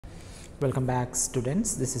Welcome back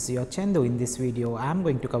students, this is your Jntuh. In this video I am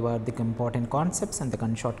going to cover the important concepts and the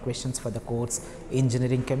gun-shot questions for the course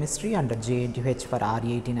Engineering Chemistry under Jntuh for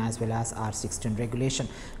R18 as well as R16 regulation.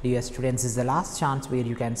 Dear students, this is the last chance where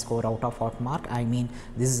you can score out of hot mark. I mean,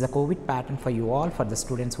 this is a COVID pattern for you all, for the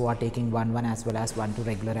students who are taking 1-1 as well as 1-2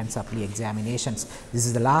 regular and supply examinations. This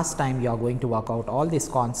is the last time you are going to work out all these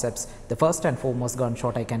concepts. The first and foremost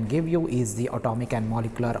gunshot I can give you is the atomic and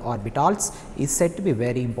molecular orbitals. Is said to be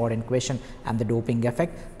very important question, and the doping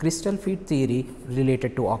effect, crystal field theory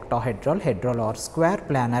related to octahedral, hedral or square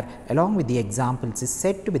planar along with the examples is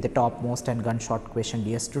said to be the topmost and gunshot question,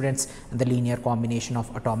 dear students. And the linear combination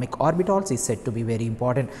of atomic orbitals is said to be very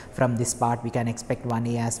important. From this part we can expect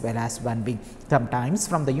 1A as well as 1B. Sometimes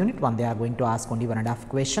from the unit 1 they are going to ask only 1.5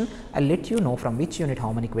 question. I'll let you know from which unit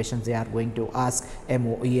how many questions they are going to ask.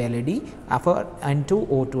 MOELAD for N2,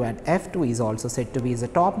 O2 and F2 is also said to be the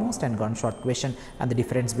topmost and gunshot question, and the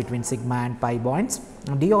difference between sigma and pi bonds,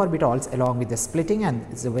 d orbitals along with the splitting, and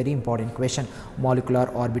it's a very important question. Molecular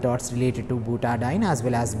orbitals related to butadiene as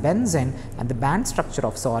well as benzene, and the band structure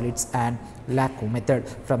of solids and LACO method.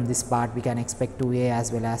 From this part we can expect 2A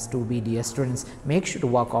as well as 2B, dear students. Make sure to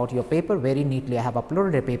work out your paper very neatly. I have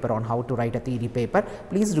uploaded a paper on how to write a theory paper.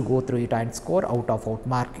 Please do go through it and score out of out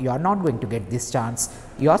mark. You are not going to get this chance.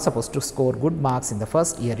 You are supposed to score good marks in the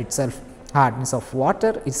first year itself. Hardness of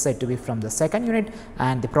water is said to be from the second unit,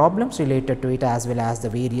 and the problems related to it as well as the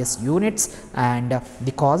various units and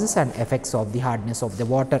the causes and effects of the hardness of the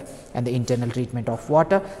water and the internal treatment of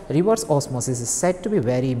water. Reverse osmosis is said to be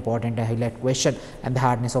very important and highlight question, and the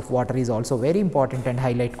hardness of water is also very important and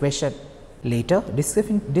highlight question. Later,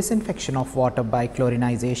 disinfection of water by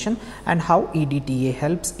chlorinization and how EDTA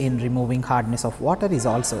helps in removing hardness of water is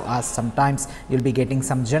also asked. Sometimes you will be getting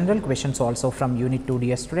some general questions also from unit 2,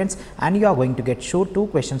 dear students, and you are going to get sure 2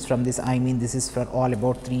 questions from this. I mean, this is for all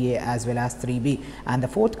about 3A as well as 3B. And the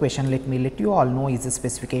fourth question, let me let you all know, is the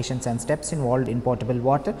specifications and steps involved in potable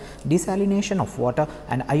water, desalination of water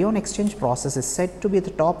and ion exchange process is said to be the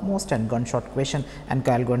topmost and gunshot question, and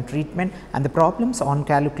Calgon treatment and the problems on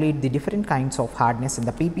calculate the different kinds of hardness in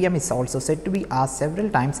the ppm is also said to be asked several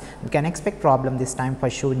times. We can expect problem this time for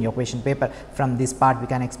sure in your question paper. From this part we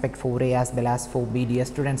can expect 4A as well as 4B, dear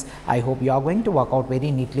students. I hope you are going to work out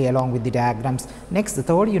very neatly along with the diagrams. Next, the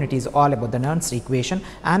third unit is all about the Nernst equation,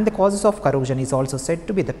 and the causes of corrosion is also said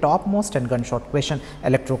to be the topmost and gunshot question.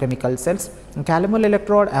 Electrochemical cells, Calomel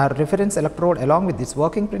electrode or reference electrode along with this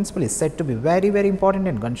working principle is said to be very important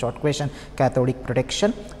and gunshot question. Cathodic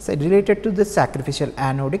protection related to the sacrificial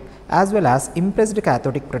anodic as well as impressed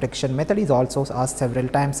cathodic protection method is also asked several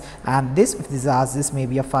times, and this if this is asked, this may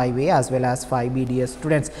be a 5A as well as 5B, dear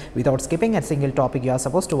students. Without skipping a single topic, you are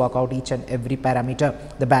supposed to work out each and every parameter,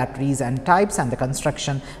 the batteries and types and the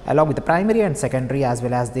construction along with the primary and secondary as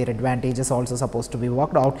well as their advantages also supposed to be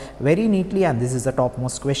worked out very neatly, and this is the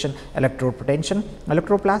topmost question. Electrode potential,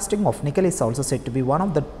 electroplasting of nickel is also said to be one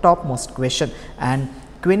of the topmost question, and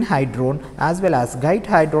quinhydrone as well as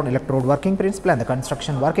guide-hydrone electrode working principle and the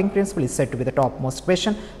construction working principle is said to be the topmost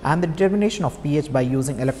question, and the determination of pH by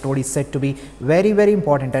using electrode is said to be very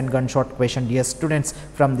important and gunshot question, dear students.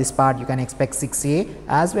 From this part you can expect 6A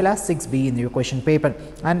as well as 6B in your question paper.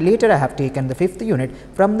 And later I have taken the 5th unit.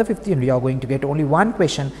 From the 5th unit you are going to get only one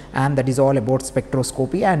question, and that is all about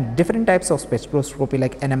spectroscopy and different types of spectroscopy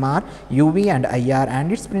like NMR, UV and IR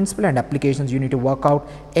and its principle and applications. You need to work out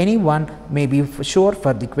any one may be sure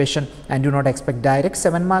for the question, and do not expect direct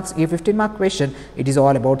 7 marks. A 15 mark question, it is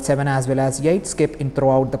all about 7 as well as 8 skip in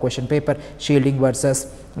throughout the question paper. Shielding versus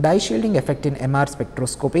dye shielding effect in MR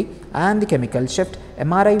spectroscopy and the chemical shift.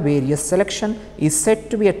 MRI various selection is said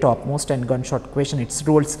to be a topmost and gunshot question. Its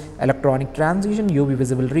rules, electronic transition, UV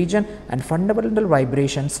visible region and fundamental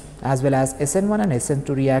vibrations as well as SN1 and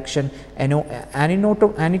SN2 reaction,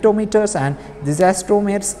 anemometers and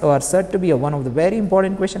disastrometers are said to be one of the very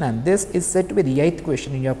important question, and this is said to be the 8th question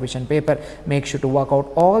in your question paper. Make sure to work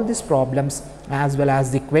out all these problems as well as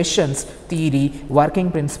the questions, theory, working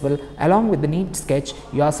principle along with the neat sketch.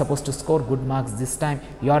 You are supposed to score good marks this time.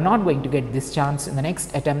 You are not going to get this chance in the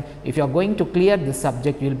next attempt. If you are going to clear this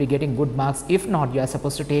subject, you will be getting good marks. If not, you are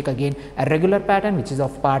supposed to take again a regular pattern which is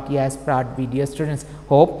of part A as part B, dear students.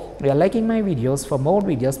 Hope you are liking my videos. For more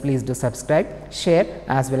videos, please do subscribe, share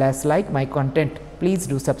as well as like my content. Please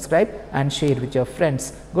do subscribe and share with your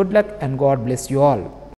friends. Good luck and God bless you all.